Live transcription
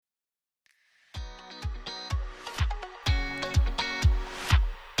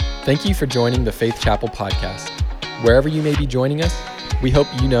Thank you for joining the Faith Chapel podcast. Wherever you may be joining us, we hope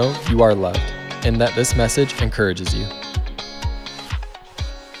you know you are loved and that this message encourages you.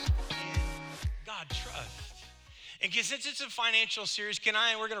 God trust. And since it's a financial series,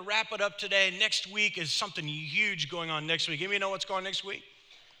 we're going to wrap it up today. Next week is something huge going on next week. Anybody know what's going on next week?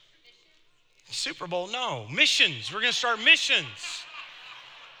 Super Bowl? No. Missions. We're going to start missions.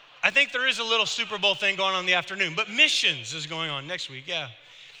 I think there is a little Super Bowl thing going on in the afternoon, but missions is going on next week, yeah.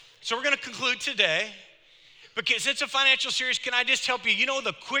 So we're going to conclude today. Because it's a financial series, can I just help you? You know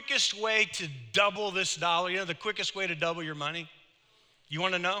the quickest way to double this dollar? You know the quickest way to double your money? You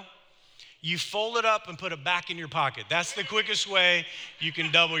want to know? You fold it up and put it back in your pocket. That's the quickest way you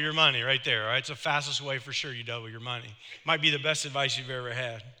can double your money right there. All right? It's the fastest way for sure you double your money. Might be the best advice you've ever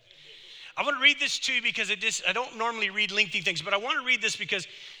had. I want to read this to you because I don't normally read lengthy things, but I want to read this because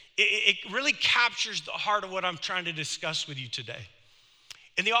it really captures the heart of what I'm trying to discuss with you today.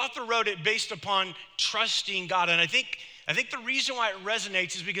 And the author wrote it based upon trusting God. And I think the reason why it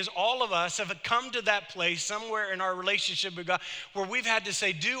resonates is because all of us have come to that place somewhere in our relationship with God where we've had to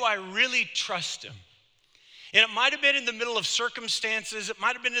say, do I really trust him? And it might have been in the middle of circumstances. It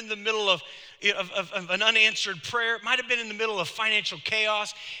might have been in the middle of an unanswered prayer. It might have been in the middle of financial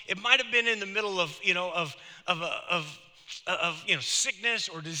chaos. It might have been in the middle of sickness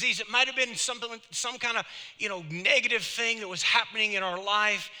or disease. It might have been some kind of, negative thing that was happening in our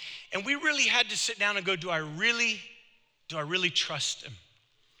life. And we really had to sit down and go, do I really trust him?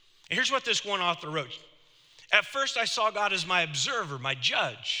 And here's what this one author wrote. At first, I saw God as my observer, my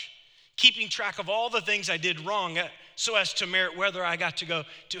judge, keeping track of all the things I did wrong so as to merit whether I got to go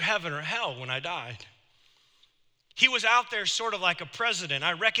to heaven or hell when I died. He was out there sort of like a president.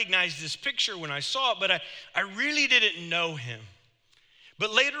 I recognized this picture when I saw it, but I really didn't know him.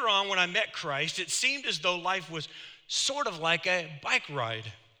 But later on, when I met Christ, it seemed as though life was sort of like a bike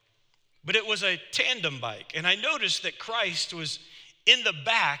ride, but it was a tandem bike. And I noticed that Christ was in the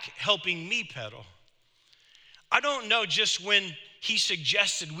back helping me pedal. I don't know just when he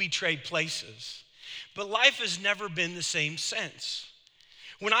suggested we trade places, but life has never been the same since.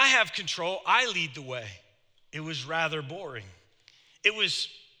 When I have control, I lead the way. It was rather boring. It was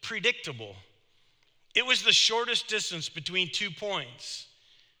predictable. It was the shortest distance between 2 points.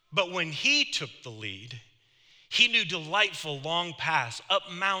 But when he took the lead, he knew delightful long paths up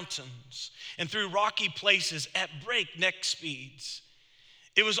mountains and through rocky places at breakneck speeds.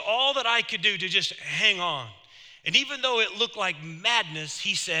 It was all that I could do to just hang on. And even though it looked like madness,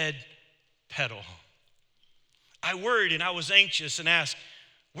 he said, pedal. I worried and I was anxious and asked,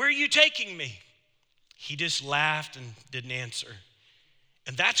 where are you taking me? He just laughed and didn't answer.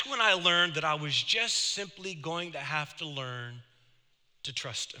 And that's when I learned that I was just simply going to have to learn to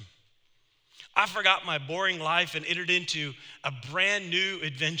trust him. I forgot my boring life and entered into a brand new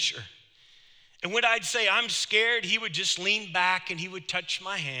adventure. And when I'd say, I'm scared, he would just lean back and he would touch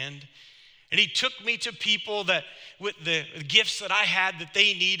my hand. And he took me to people that with the gifts that I had that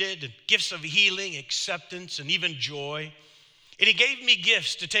they needed, and gifts of healing, acceptance, and even joy. And he gave me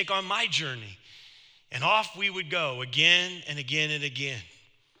gifts to take on my journey. And off we would go again and again and again.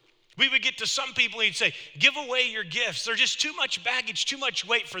 We would get to some people and he'd say, give away your gifts. They're just too much baggage, too much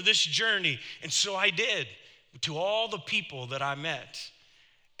weight for this journey. And so I did to all the people that I met.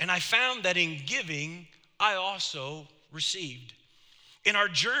 And I found that in giving, I also received. And our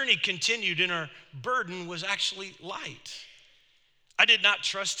journey continued and our burden was actually light. I did not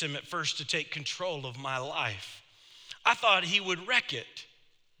trust him at first to take control of my life. I thought he would wreck it.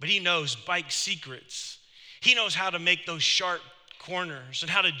 But he knows bike secrets. He knows how to make those sharp corners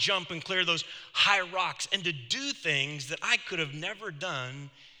and how to jump and clear those high rocks and to do things that I could have never done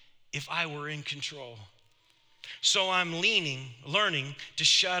if I were in control. So I'm learning to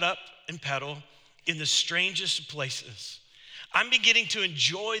shut up and pedal in the strangest places. I'm beginning to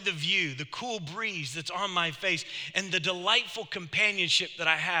enjoy the view, the cool breeze that's on my face, and the delightful companionship that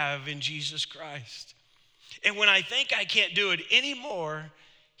I have in Jesus Christ. And when I think I can't do it anymore,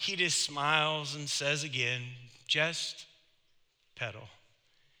 he just smiles and says again, just pedal.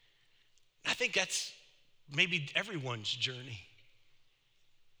 I think that's maybe everyone's journey.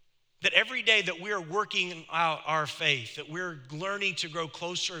 That every day that we're working out our faith, that we're learning to grow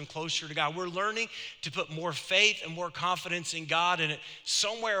closer and closer to God, we're learning to put more faith and more confidence in God. And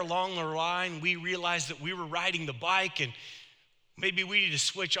somewhere along the line, we realized that we were riding the bike and maybe we need to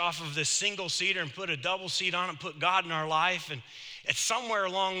switch off of this single seater and put a double seat on it and put God in our life. And it's somewhere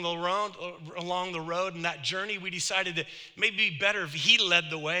along the road in that journey, we decided that maybe it'd be better if he led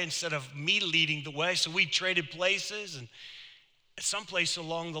the way instead of me leading the way. So we traded places, and at some place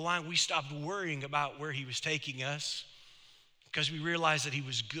along the line, we stopped worrying about where he was taking us. because we realized that he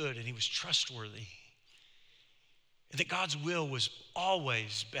was good and he was trustworthy. And that God's will was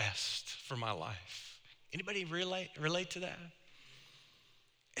always best for my life. Anybody relate to that?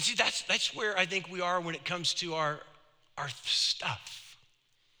 And see, that's where I think we are when it comes to our stuff.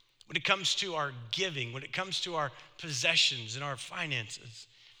 When it comes to our giving, when it comes to our possessions and our finances.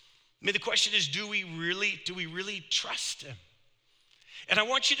 I mean, the question is, do we really trust him? And I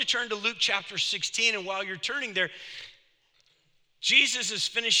want you to turn to Luke chapter 16, and while you're turning there, Jesus is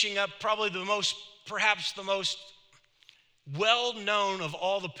finishing up probably perhaps the most well-known of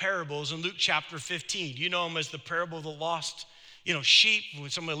all the parables in Luke chapter 15. You know him as the parable of the lost, sheep, when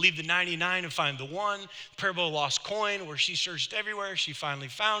someone leave the 99 and find the one. The parable of the lost coin, where she searched everywhere, she finally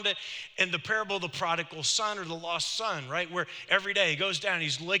found it. And the parable of the prodigal son, or the lost son, right? Where every day he goes down,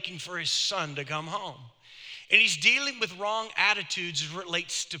 he's looking for his son to come home. And he's dealing with wrong attitudes as it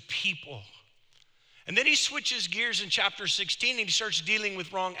relates to people. And then he switches gears in chapter 16 and he starts dealing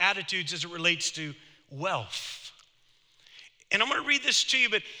with wrong attitudes as it relates to wealth. And I'm going to read this to you,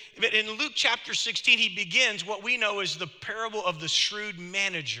 but in Luke chapter 16, he begins what we know as the parable of the shrewd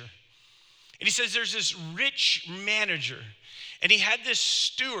manager. And he says there's this rich manager, and he had this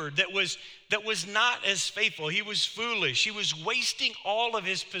steward that was not as faithful. He was foolish. He was wasting all of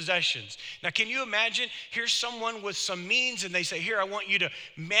his possessions. Now, can you imagine? Here's someone with some means, and they say, here, I want you to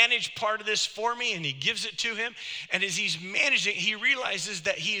manage part of this for me, and he gives it to him. And as he's managing, he realizes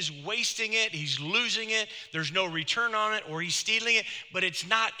that he is wasting it, he's losing it, there's no return on it, or he's stealing it, but it's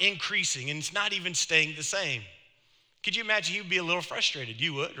not increasing, and it's not even staying the same. Could you imagine? He would be a little frustrated.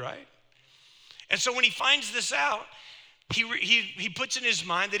 You would, right? And so when he finds this out, he puts in his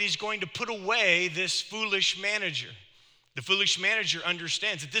mind that he's going to put away this foolish manager. The foolish manager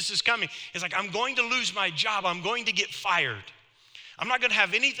understands that this is coming. He's like, I'm going to lose my job. I'm going to get fired. I'm not going to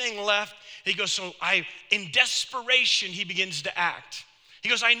have anything left. He goes, in desperation, he begins to act. He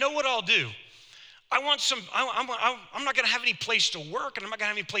goes, I know what I'll do. I'm not going to have any place to work, and I'm not going to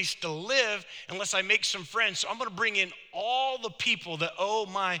have any place to live unless I make some friends. So I'm going to bring in all the people that owe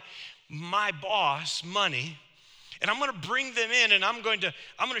my boss money. And I'm going to bring them in, and I'm going to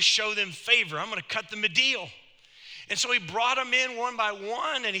show them favor. I'm going to cut them a deal. And so he brought them in one by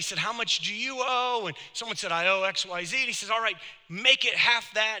one, and he said, how much do you owe? And someone said, I owe X, Y, Z. And he says, all right, make it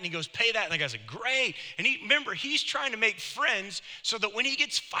half that. And he goes, pay that. And the guy said, great. And remember, he's trying to make friends so that when he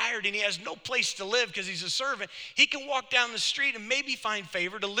gets fired and he has no place to live because he's a servant, he can walk down the street and maybe find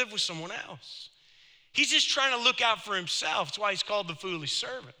favor to live with someone else. He's just trying to look out for himself. That's why he's called the foolish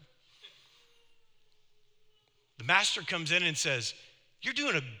servant. The master comes in and says, you're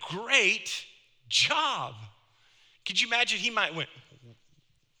doing a great job. Could you imagine? He might went,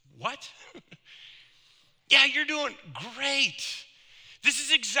 what? Yeah, you're doing great. This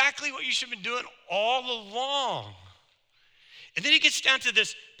is exactly what you should have been doing all along. And then he gets down to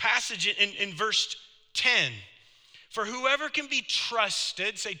this passage in verse 10. For whoever can be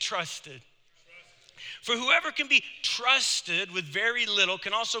trusted, say trusted. For whoever can be trusted with very little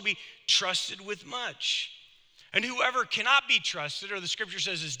can also be trusted with much. And whoever cannot be trusted, or the scripture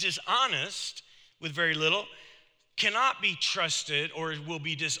says is dishonest with very little, cannot be trusted or will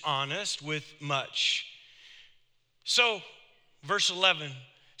be dishonest with much. So, verse 11,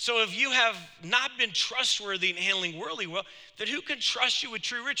 so if you have not been trustworthy in handling worldly wealth, then who can trust you with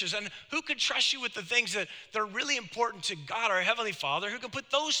true riches? And who can trust you with the things that are really important to God, our Heavenly Father, who can put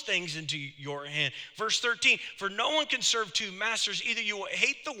those things into your hand? Verse 13, for no one can serve two masters. Either you will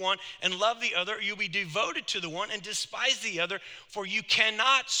hate the one and love the other, or you'll be devoted to the one and despise the other, for you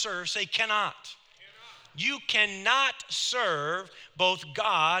cannot serve, say cannot. You cannot serve both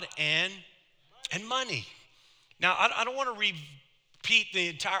God and money. Now, I don't want to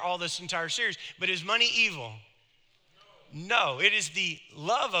repeat all this entire series, but is money evil? No, it is the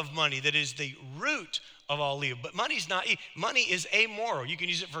love of money that is the root of all evil. But money's not evil. Money is amoral. You can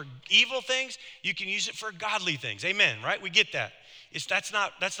use it for evil things. You can use it for godly things. Amen, right? We get that. That's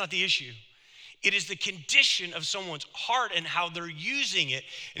not the issue. It is the condition of someone's heart and how they're using it.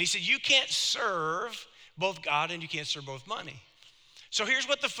 And he said, you can't serve both God and you can't serve both money. So here's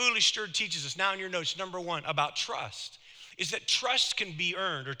what the foolish steward teaches us now in your notes. Number one, about trust, is that trust can be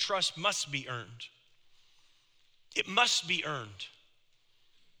earned, or trust must be earned. It must be earned.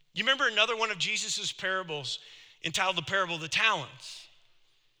 You remember another one of Jesus' parables entitled the parable of the talents?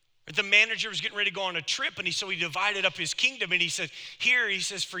 The manager was getting ready to go on a trip, and so he divided up his kingdom, and he said, here, he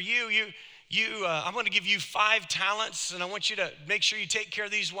says, for you, I'm going to give you 5 talents, and I want you to make sure you take care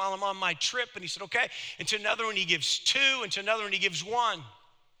of these while I'm on my trip. And he said, okay. And to another one, he gives 2, and to another one, he gives 1.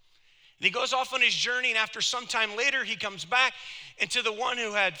 And he goes off on his journey, and after some time later, he comes back, and to the one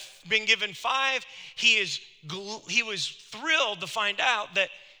who had been given 5, he was thrilled to find out that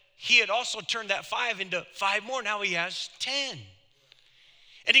he had also turned that 5 into 5 more. Now he has 10.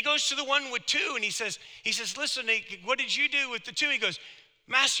 And he goes to the one with 2, and he says, listen, what did you do with the 2? He goes,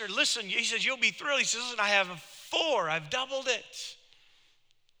 Master, listen, he says, you'll be thrilled. He says, listen, I have 4, I've doubled it.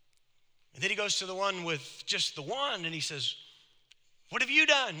 And then he goes to the one with just the 1, and he says, what have you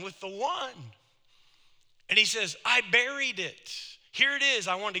done with the 1? And he says, I buried it. Here it is.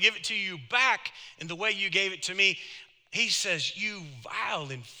 I want to give it to you back in the way you gave it to me. He says, you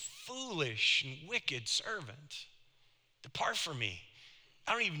vile and foolish and wicked servant. Depart from me.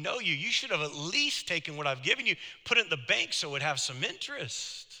 I don't even know you. You should have at least taken what I've given you, put it in the bank so it would have some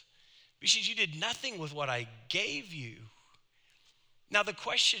interest. Because you did nothing with what I gave you. Now, the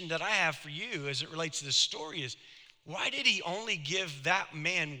question that I have for you as it relates to this story is, why did he only give that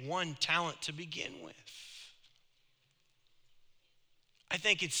man 1 talent to begin with? I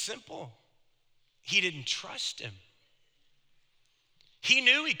think it's simple. He didn't trust him. He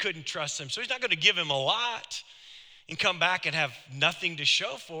knew he couldn't trust him, so he's not going to give him a lot and come back and have nothing to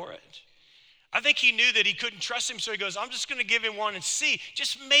show for it. I think he knew that he couldn't trust him, so he goes, I'm just going to give him 1 and see.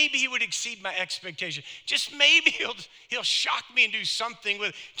 Just maybe he would exceed my expectation. Just maybe he'll shock me and do something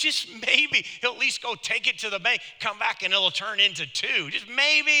with it. Just maybe he'll at least go take it to the bank, come back, and it'll turn into 2. Just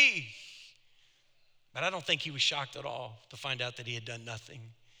maybe. But I don't think he was shocked at all to find out that he had done nothing.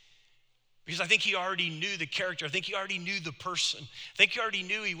 Because I think he already knew the character. I think he already knew the person. I think he already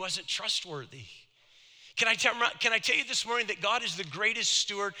knew he wasn't trustworthy. Can I tell you this morning that God is the greatest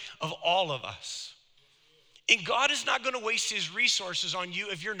steward of all of us? And God is not going to waste his resources on you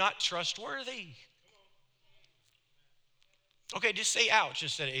if you're not trustworthy. Okay, just say ouch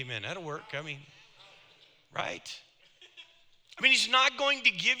instead of amen. That'll work. Right? He's not going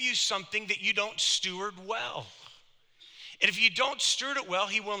to give you something that you don't steward well. And if you don't steward it well,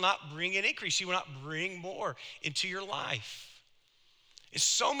 he will not bring an increase. He will not bring more into your life. And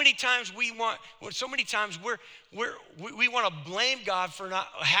so many times we want to blame God for not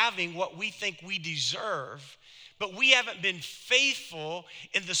having what we think we deserve, but we haven't been faithful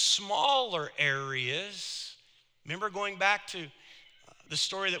in the smaller areas. Remember going back to the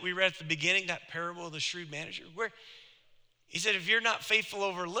story that we read at the beginning, that parable of the shrewd manager, where he said, if you're not faithful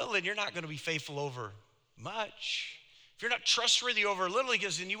over little, then you're not going to be faithful over much. If you're not trustworthy over little, he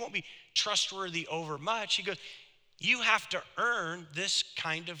goes, then you won't be trustworthy over much. He goes, you have to earn this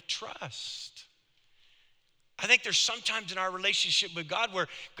kind of trust. I think there's sometimes in our relationship with God where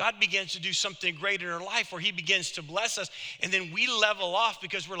God begins to do something great in our life, where he begins to bless us, and then we level off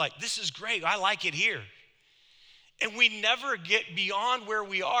because we're like, this is great, I like it here. And we never get beyond where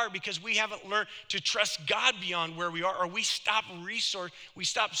we are because we haven't learned to trust God beyond where we are, or we stop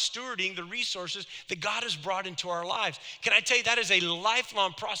stewarding the resources that God has brought into our lives. Can I tell you, that is a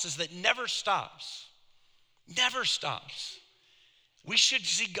lifelong process that never stops. Never stops. We should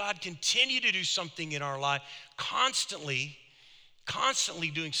see God continue to do something in our life, constantly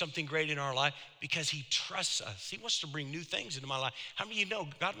doing something great in our life because he trusts us. He wants to bring new things into my life. How many of you know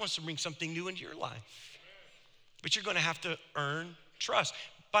God wants to bring something new into your life? But you're going to have to earn trust.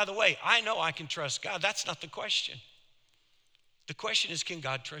 By the way, I know I can trust God. That's not the question. The question is, can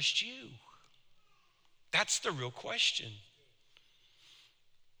God trust you? That's the real question.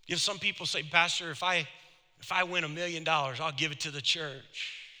 You know, some people say, Pastor, if I win $1 million, I'll give it to the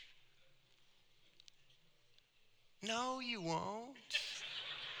church. No, you won't.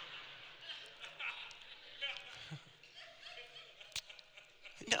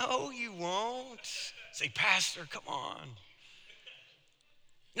 No, you won't. Say, Pastor, come on.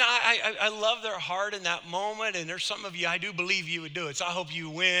 Now, I love their heart in that moment, and there's some of you, I do believe you would do it. So I hope you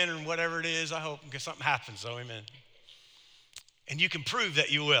win or whatever it is. I hope because something happens, so amen. And you can prove that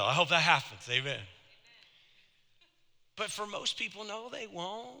you will. I hope that happens, amen. But for most people, no, they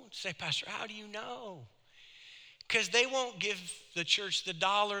won't. Say, Pastor, how do you know? Because they won't give the church the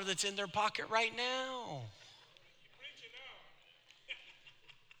dollar that's in their pocket right now.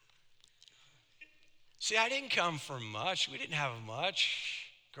 See, I didn't come from much. We didn't have much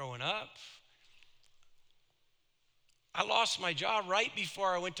growing up. I lost my job right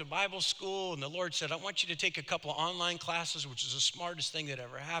before I went to Bible school, and the Lord said, I want you to take a couple of online classes, which is the smartest thing that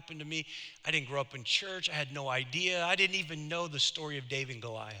ever happened to me. I didn't grow up in church. I had no idea. I didn't even know the story of David and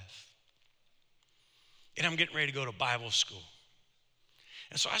Goliath. And I'm getting ready to go to Bible school.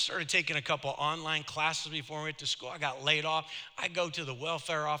 And so I started taking a couple of online classes before I went to school. I got laid off. I go to the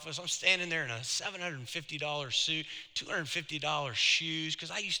welfare office. I'm standing there in a $750 suit, $250 shoes,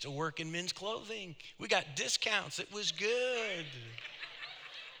 because I used to work in men's clothing. We got discounts. It was good.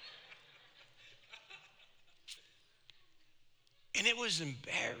 And it was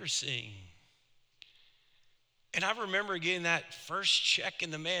embarrassing. And I remember getting that first check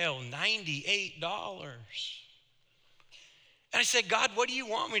in the mail, $98. And I said, God, what do you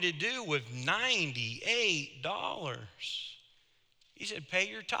want me to do with $98? He said, pay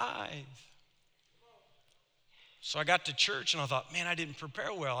your tithe. So I got to church and I thought, man, I didn't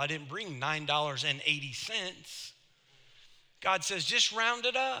prepare well. I didn't bring $9.80. God says, just round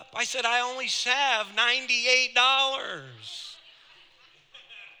it up. I said, I only have $98.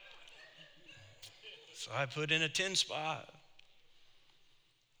 So I put in a 10 spot.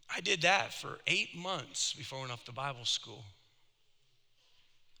 I did that for 8 months before I went off to Bible school.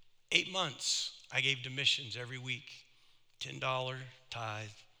 8 months, I gave to missions every week. $10 tithe,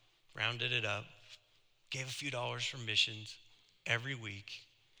 rounded it up, gave a few dollars for missions every week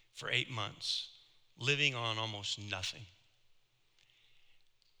for 8 months, living on almost nothing.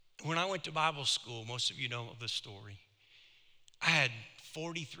 When I went to Bible school, most of you know the story, I had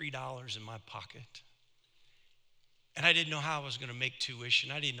 $43 in my pocket. And I didn't know how I was going to make tuition.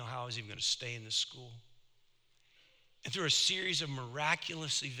 I didn't know how I was even going to stay in the school. And through a series of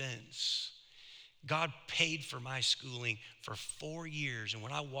miraculous events, God paid for my schooling for 4 years. And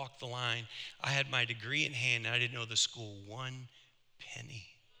when I walked the line, I had my degree in hand, and I didn't owe the school one penny.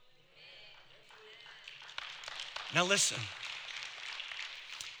 Now listen,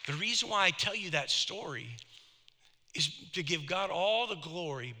 the reason why I tell you that story is to give God all the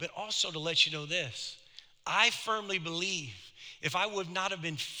glory, but also to let you know this. I firmly believe if I would not have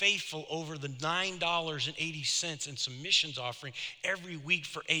been faithful over the $9.80 and some missions offering every week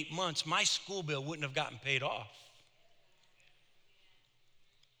for 8 months, my school bill wouldn't have gotten paid off.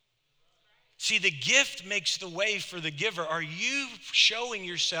 See, the gift makes the way for the giver. Are you showing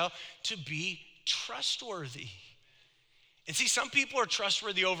yourself to be trustworthy? And see, some people are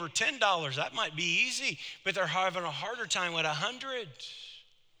trustworthy over $10. That might be easy, but they're having a harder time with $100.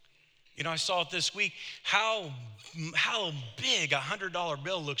 You know, I saw it this week, how big a $100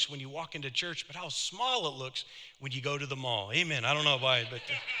 bill looks when you walk into church, but how small it looks when you go to the mall. Amen. I don't know why, but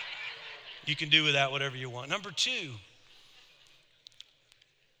you can do with that whatever you want. Number 2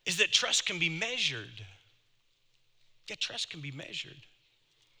 is that trust can be measured. Yeah, trust can be measured.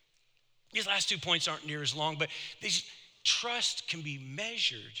 These last 2 points aren't near as long, but trust can be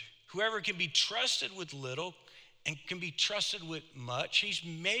measured. Whoever can be trusted with little and can be trusted with much, he's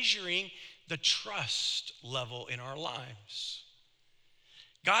measuring the trust level in our lives.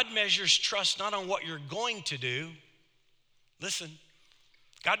 God measures trust not on what you're going to do. Listen,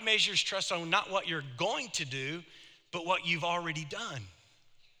 God measures trust on not what you're going to do, but what you've already done.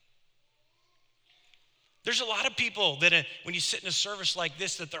 There's a lot of people that when you sit in a service like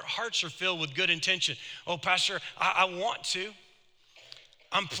this, that their hearts are filled with good intention. Oh, Pastor, I want to.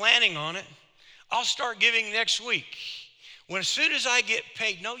 I'm planning on it. I'll start giving next week. As soon as I get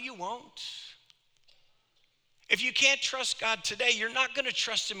paid, no, you won't. If you can't trust God today, you're not going to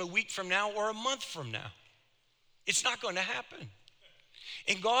trust him a week from now or a month from now. It's not going to happen.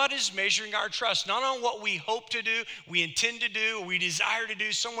 And God is measuring our trust, not on what we hope to do, we intend to do, or we desire to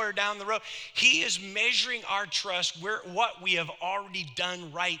do somewhere down the road. He is measuring our trust what we have already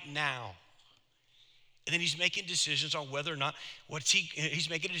done right now. And then he's making decisions on whether or not he's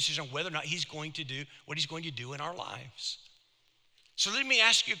making a decision on whether or not he's going to do what he's going to do in our lives. So let me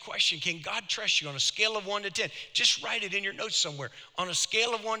ask you a question. Can God trust you on a scale of 1 to 10? Just write it in your notes somewhere. On a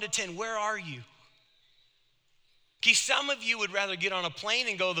scale of 1 to 10, where are you? Okay, some of you would rather get on a plane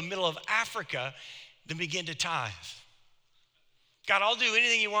and go to the middle of Africa than begin to tithe. God, I'll do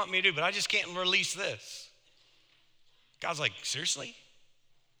anything you want me to do, but I just can't release this. God's like, seriously?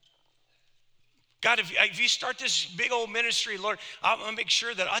 God, if you start this big old ministry, Lord, I'm gonna make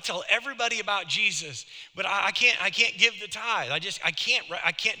sure that I tell everybody about Jesus, but I can't give the tithe.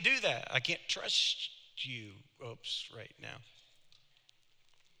 I can't do that. I can't trust you. Oops, right now.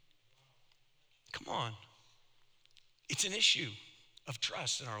 Come on. It's an issue of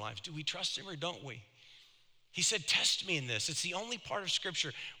trust in our lives. Do we trust him or don't we? He said, test me in this. It's the only part of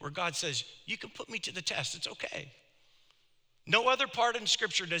Scripture where God says, you can put me to the test. It's okay. No other part in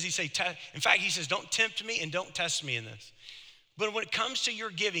Scripture does he say, in fact, he says, don't tempt me and don't test me in this. But when it comes to your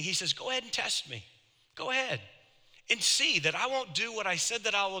giving, he says, go ahead and test me. Go ahead and see that I won't do what I said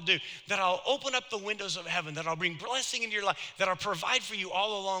that I will do, that I'll open up the windows of heaven, that I'll bring blessing into your life, that I'll provide for you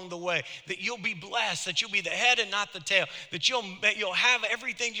all along the way, that you'll be blessed, that you'll be the head and not the tail, that you'll have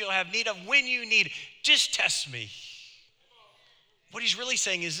everything you'll have need of when you need it. Just test me. What he's really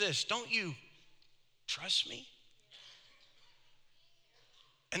saying is this: don't you trust me?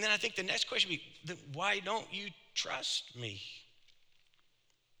 And then I think the next question would be, why don't you trust me?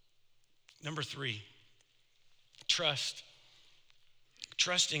 Number 3, trust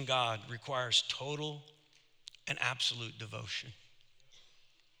Trusting God requires total and absolute devotion.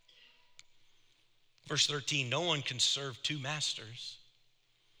 Verse 13, no one can serve two masters.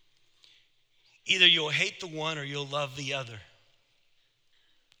 Either you'll hate the one or you'll love the other.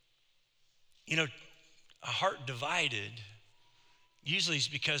 You know, a heart divided usually is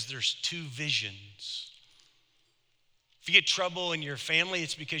because there's two visions. If you get trouble in your family,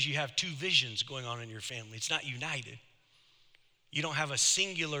 it's because you have two visions going on in your family. It's not united. You don't have a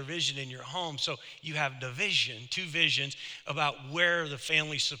singular vision in your home, so you have division, two visions about where the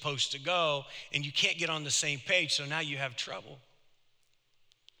family's supposed to go, and you can't get on the same page, so now you have trouble.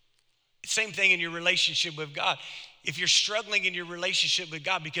 Same thing in your relationship with God. If you're struggling in your relationship with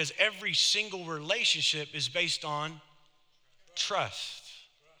God, because every single relationship is based on trust.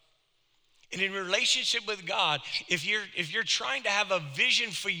 And in relationship with God, if you're trying to have a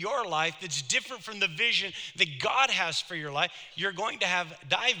vision for your life that's different from the vision that God has for your life, you're going to have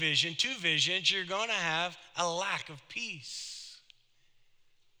division, two visions. You're going to have a lack of peace.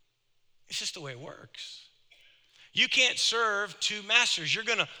 It's just the way it works. You can't serve two masters. You're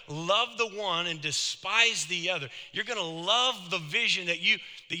going to love the one and despise the other. You're going to love the vision that you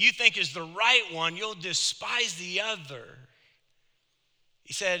think is the right one. You'll despise the other.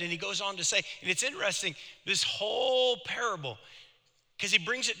 He said, and he goes on to say, and it's interesting, this whole parable, because he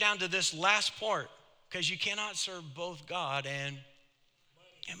brings it down to this last part, because you cannot serve both God and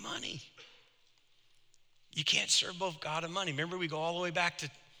money. You can't serve both God and money. Remember, we go all the way back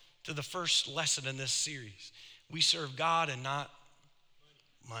to the first lesson in this series. We serve God and not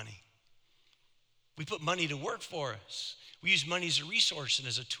money. We put money to work for us. We use money as a resource and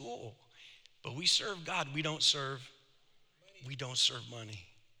as a tool. But we serve God. We don't serve money.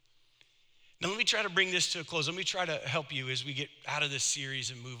 Now let me try to bring this to a close. Let me try to help you as we get out of this series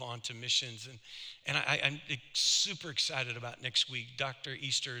and move on to missions. And I'm super excited about next week. Dr.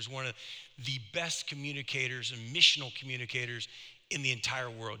 Easter is one of the best communicators and missional communicators in the entire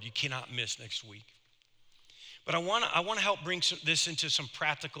world. You cannot miss next week. But I want to help bring this into some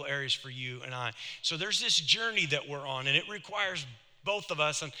practical areas for you and I. So there's this journey that we're on, and it requires both of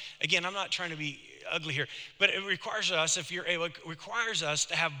us. And again, I'm not trying to be ugly here, but it requires us, if you're able, it requires us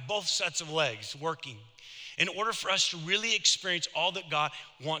to have both sets of legs working in order for us to really experience all that God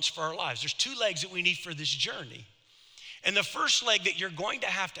wants for our lives. There's two legs that we need for this journey. And the first leg that you're going to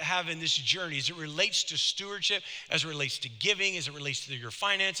have in this journey as it relates to stewardship, as it relates to giving, as it relates to your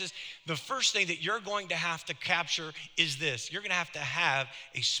finances, the first thing that you're going to have to capture is this. You're going to have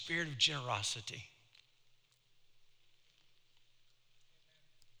a spirit of generosity.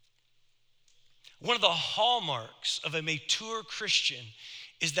 One of the hallmarks of a mature Christian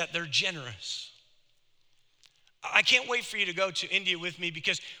is that they're generous. I can't wait for you to go to India with me,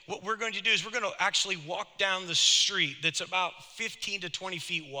 because what we're going to do is we're going to actually walk down the street that's about 15 to 20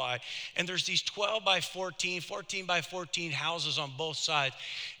 feet wide. And there's these 12 by 14, 14 by 14 houses on both sides.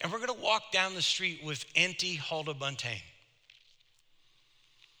 And we're going to walk down the street with Auntie Hulda Buntain.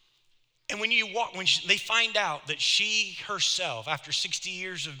 And when they find out that she herself, after 60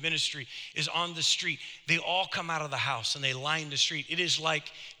 years of ministry, is on the street, they all come out of the house and they line the street. It is like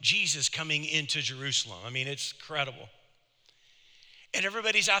Jesus coming into Jerusalem. I mean, it's incredible. And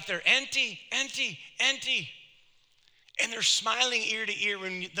everybody's out there, Auntie, Auntie, Auntie. And they're smiling ear to ear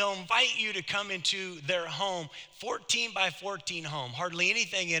when they'll invite you to come into their home, 14 by 14 home, hardly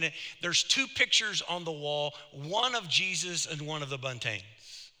anything in it. There's two pictures on the wall, one of Jesus and one of the Buntains.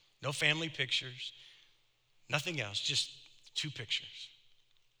 No family pictures, nothing else, just two pictures.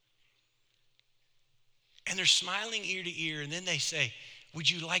 And they're smiling ear to ear, and then they say, would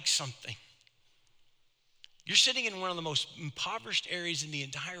you like something? You're sitting in one of the most impoverished areas in the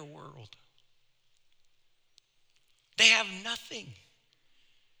entire world. They have nothing.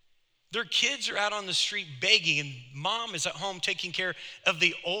 Their kids are out on the street begging, and mom is at home taking care of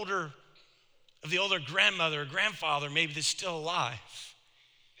the older grandmother or grandfather, maybe that's still alive.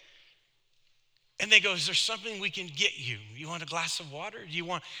 And they go, is there something we can get you? You want a glass of water? Do you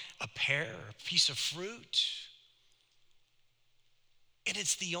want a pear, a piece of fruit? And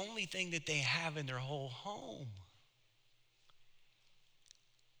it's the only thing that they have in their whole home.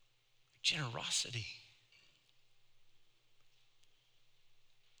 Generosity.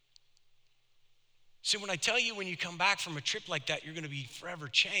 See, when I tell you when you come back from a trip like that, you're going to be forever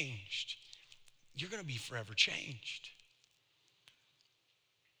changed. You're going to be forever changed.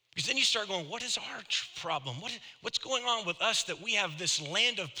 Because then you start going, what is our problem? What's going on with us that we have this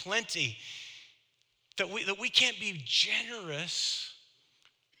land of plenty, that we can't be generous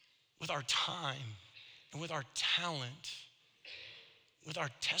with our time and with our talent, with our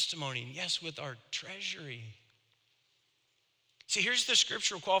testimony, and yes, with our treasury. See, here's the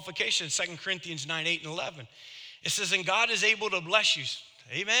scriptural qualification, 2 Corinthians 9, 8, and 11. It says, and God is able to bless you.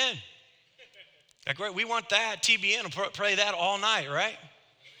 Amen. That's great. We want that. TBN will pray that all night, right?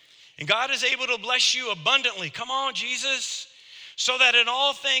 And God is able to bless you abundantly. Come on, Jesus. So that in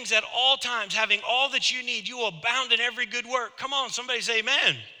all things, at all times, having all that you need, you will abound in every good work. Come on, somebody say amen.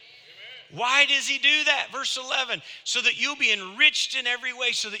 Amen. Why does he do that? Verse 11, so that you'll be enriched in every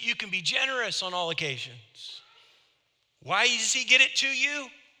way, so that you can be generous on all occasions. Why does he get it to you?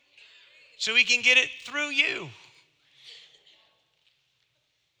 So he can get it through you.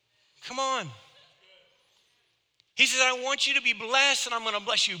 Come on. He says, I want you to be blessed, and I'm going to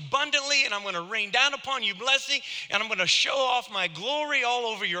bless you abundantly, and I'm going to rain down upon you blessing, and I'm going to show off my glory all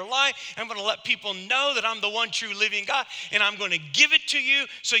over your life. I'm going to let people know that I'm the one true living God, and I'm going to give it to you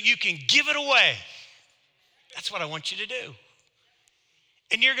so you can give it away. That's what I want you to do.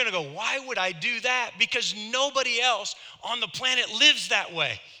 And you're going to go, why would I do that? Because nobody else on the planet lives that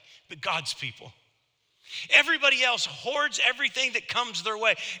way but God's people. Everybody else hoards everything that comes their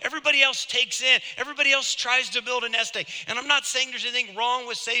way. Everybody else takes in. Everybody else tries to build a nest egg. And I'm not saying there's anything wrong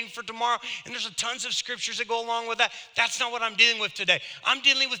with saving for tomorrow, and there's tons of scriptures that go along with that. That's not what I'm dealing with today. I'm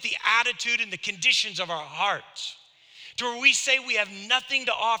dealing with the attitude and the conditions of our hearts, to where we say we have nothing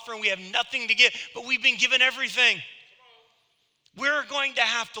to offer and we have nothing to give, but we've been given everything. We're going to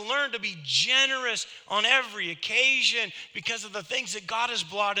have to learn to be generous on every occasion because of the things that God has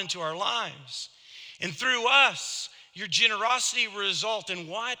brought into our lives. And through us, your generosity will result in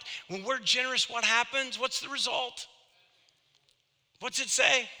what? When we're generous, what happens? What's the result? What's it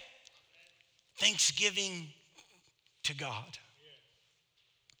say? Thanksgiving to God.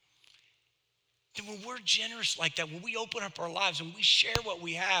 And when we're generous like that, when we open up our lives and we share what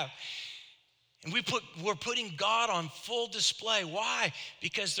we have, and we're putting God on full display. Why?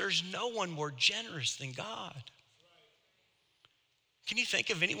 Because there's no one more generous than God. Can you think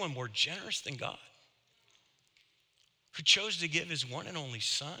of anyone more generous than God? Who chose to give his one and only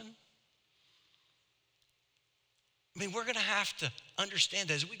son? I mean, we're going to have to understand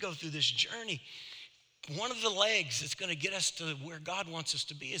that as we go through this journey, one of the legs that's going to get us to where God wants us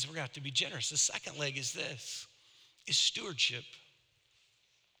to be is we're going to have to be generous. The second leg is this, is stewardship.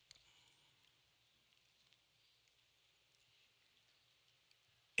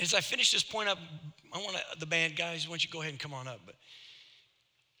 As I finish this point up, I want the band guys, why don't you go ahead and come on up. But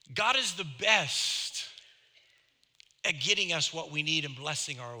God is the best at getting us what we need and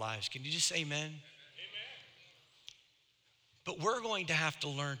blessing our lives. Can you just say amen? Amen. But we're going to have to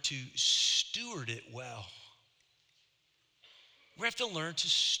learn to steward it well. We have to learn to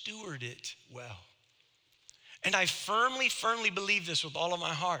steward it well. And I firmly believe this with all of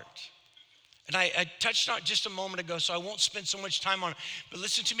my heart. And I touched on it just a moment ago, so I won't spend so much time on it. But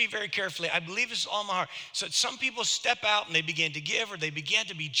listen to me very carefully. I believe this with all my heart. So some people step out and they begin to give, or they begin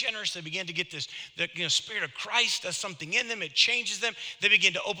to be generous. They begin to get this, the Spirit of Christ does something in them. It changes them. They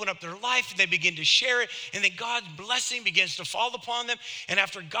begin to open up their life. They begin to share it. And then God's blessing begins to fall upon them. And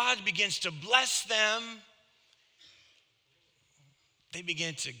after God begins to bless them, they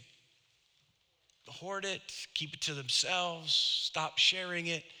begin to hoard it, keep it to themselves, stop sharing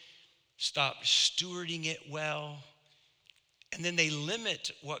it, stop stewarding it well, and then they limit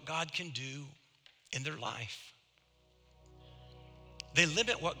what God can do in their life. They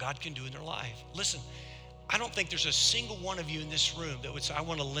limit what God can do in their life. Listen, I don't think there's a single one of you in this room that would say, I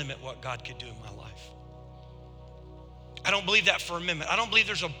want to limit what God could do in my life. I don't believe that for a minute. I don't believe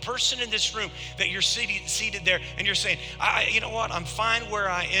there's a person in this room that you're seated there and you're saying, you know what, I'm fine where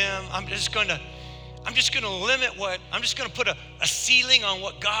I am. I'm just going to put a ceiling on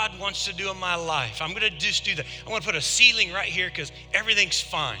what God wants to do in my life. I'm going to just do that. I want to put a ceiling right here because everything's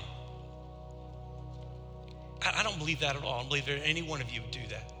fine. I don't believe that at all. I don't believe that any one of you would do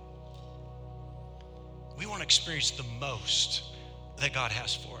that. We want to experience the most that God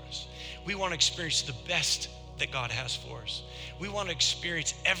has for us. We want to experience the best that God has for us. We want to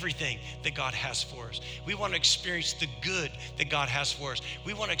experience everything that God has for us. We want to experience the good that God has for us.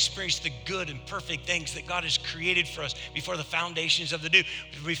 We want to experience the good and perfect things that God has created for us before the foundations of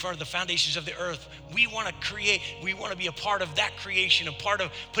before the foundations of the earth. We want to create, we want to be a part of that creation, a part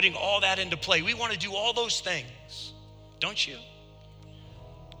of putting all that into play. We want to do all those things, don't you?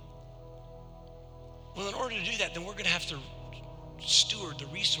 Well, in order to do that, then we're going to have to steward the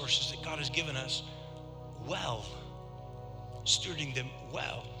resources that God has given us well, stewarding them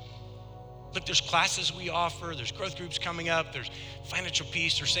well. Look, there's classes we offer, there's growth groups coming up, there's financial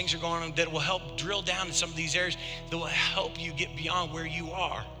peace, there's things that are going on that will help drill down in some of these areas that will help you get beyond where you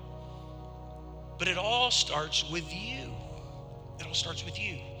are. But it all starts with you. It all starts with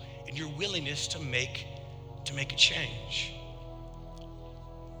you and your willingness to make a change.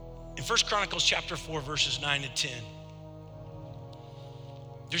 In 1 Chronicles chapter 4, verses 9 and 10,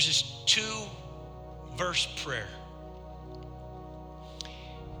 there's this 2-verse prayer.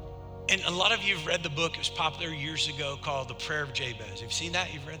 And a lot of you have read the book. It was popular years ago called The Prayer of Jabez. Have you seen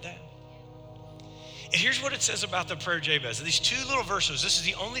that? You've read that? And here's what it says about the prayer of Jabez. These 2 little verses, this is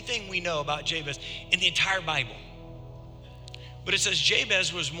the only thing we know about Jabez in the entire Bible. But it says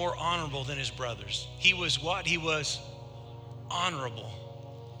Jabez was more honorable than his brothers. He was what? He was honorable.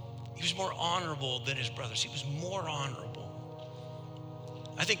 He was more honorable than his brothers. He was more honorable.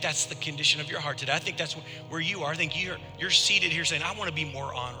 I think that's the condition of your heart today. I think that's where you are. I think you're seated here saying, I want to be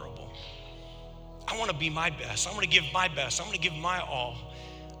more honorable. I want to be my best. I want to give my best. I want to give my all.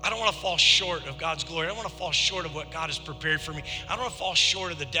 I don't want to fall short of God's glory. I don't want to fall short of what God has prepared for me. I don't want to fall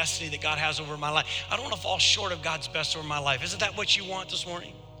short of the destiny that God has over my life. I don't want to fall short of God's best over my life. Isn't that what you want this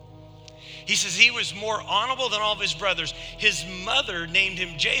morning? He says he was more honorable than all of his brothers. His mother named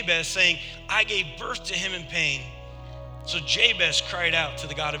him Jabez, saying, I gave birth to him in pain. So Jabez cried out to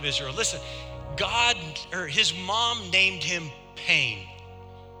the God of Israel. Listen, his mom named him Pain.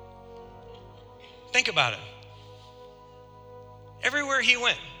 Think about it. Everywhere he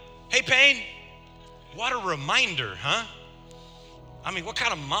went, hey, Pain, what a reminder, huh? I mean, what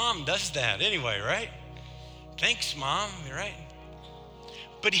kind of mom does that anyway, right? Thanks, Mom, you're right.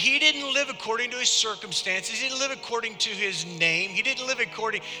 But he didn't live according to his circumstances. He didn't live according to his name. He didn't live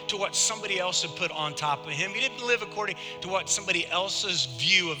according to what somebody else had put on top of him. He didn't live according to what somebody else's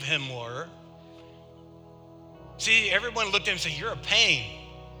view of him were. See, everyone looked at him and said, you're a pain.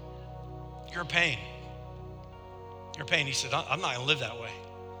 You're a pain. You're a pain. He said, I'm not going to live that way.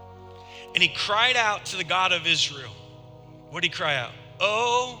 And he cried out to the God of Israel. What did he cry out?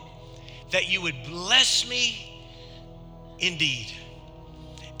 Oh, that you would bless me indeed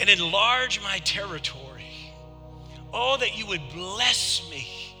and enlarge my territory. Oh, that you would bless me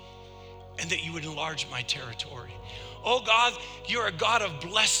and that you would enlarge my territory. Oh God, you're a God of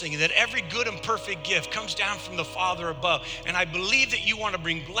blessing, that every good and perfect gift comes down from the Father above. And I believe that you want to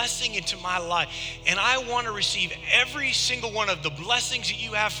bring blessing into my life. And I want to receive every single one of the blessings that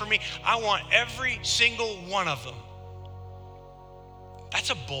you have for me. I want every single one of them.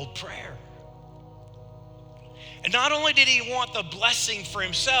 That's a bold prayer. And not only did he want the blessing for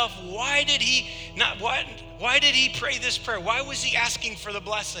himself, why did he pray this prayer? Why was he asking for the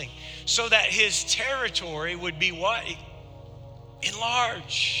blessing? So that his territory would be what?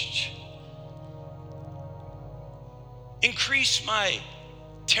 Enlarged. Increase my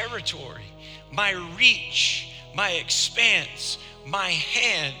territory, my reach, my expanse, my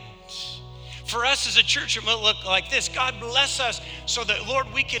hand. For us as a church, it will look like this. God bless us so that, Lord,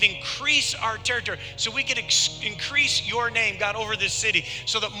 we could increase our territory, so we could increase your name, God, over this city,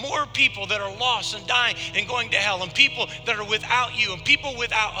 so that more people that are lost and dying and going to hell, and people that are without you, and people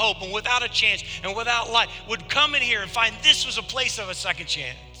without hope and without a chance and without life would come in here and find this was a place of a second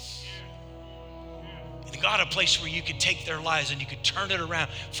chance. And God, a place where you could take their lives and you could turn it around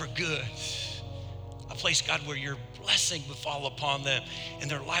for good. A place, God, where your blessing would fall upon them and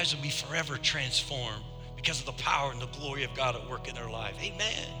their lives would be forever transformed because of the power and the glory of God at work in their life.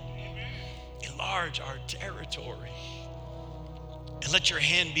 Amen. Enlarge our territory. And let your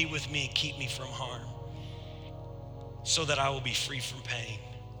hand be with me and keep me from harm so that I will be free from pain.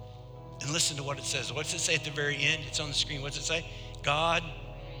 And listen to what it says. What does it say at the very end? It's on the screen. What does it say? God,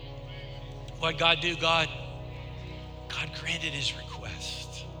 what did God do? God granted his request.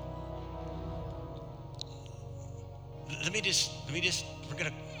 Let me just, we're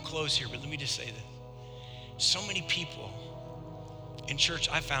going to close here, but let me just say this. So many people in church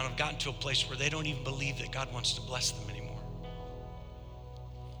I found have gotten to a place where they don't even believe that God wants to bless them anymore.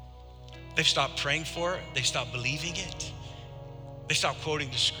 They've stopped praying for it. They've stopped believing it. They stopped quoting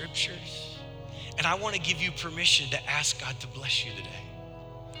the scriptures. And I want to give you permission to ask God to bless you today.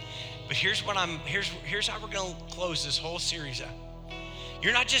 But here's how we're going to close this whole series out.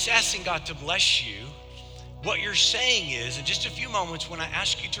 You're not just asking God to bless you. What you're saying is, in just a few moments when I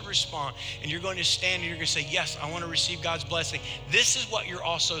ask you to respond, and you're going to stand and you're going to say, yes, I want to receive God's blessing. This is what you're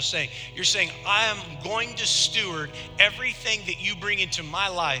also saying. You're saying, I am going to steward everything that you bring into my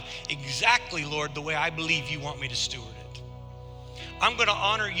life exactly, Lord, the way I believe you want me to steward it. I'm going to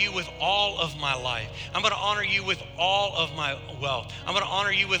honor you with all of my life. I'm going to honor you with all of my wealth. I'm going to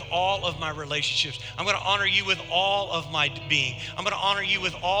honor you with all of my relationships. I'm going to honor you with all of my being. I'm going to honor you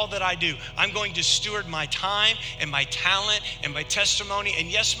with all that I do. I'm going to steward my time and my talent and my testimony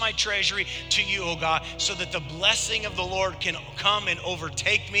and, yes, my treasury to you, oh God, so that the blessing of the Lord can come and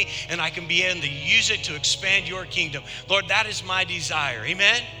overtake me and I can begin to use it to expand your kingdom. Lord, that is my desire.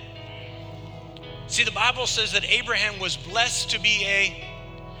 Amen? See, the Bible says that Abraham was blessed to be a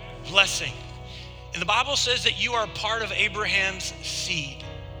blessing. And the Bible says that you are part of Abraham's seed,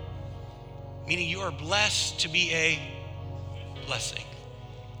 meaning you are blessed to be a blessing.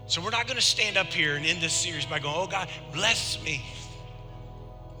 So we're not going to stand up here and end this series by going, oh God, bless me.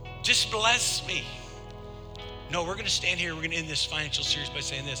 Just bless me. No, we're going to stand here. We're going to end this financial series by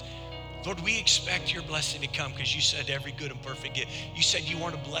saying this. Lord, we expect your blessing to come because you said every good and perfect gift. You said you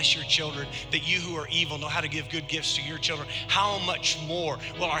want to bless your children, that you who are evil know how to give good gifts to your children. How much more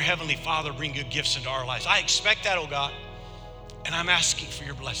will our Heavenly Father bring good gifts into our lives? I expect that, oh God, and I'm asking for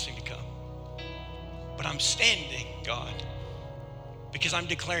your blessing to come. But I'm standing, God, because I'm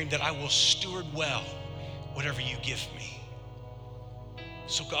declaring that I will steward well whatever you give me.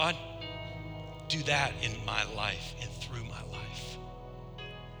 So God, do that in my life and through my life.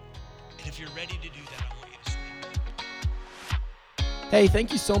 And if you're ready to do that, I want you to stand. Hey,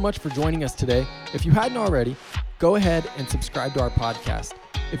 thank you so much for joining us today. If you hadn't already, go ahead and subscribe to our podcast.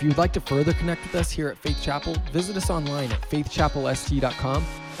 If you would like to further connect with us here at Faith Chapel, visit us online at faithchapelst.com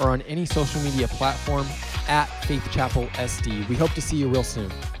or on any social media platform at Faith Chapel SD. We hope to see you real soon.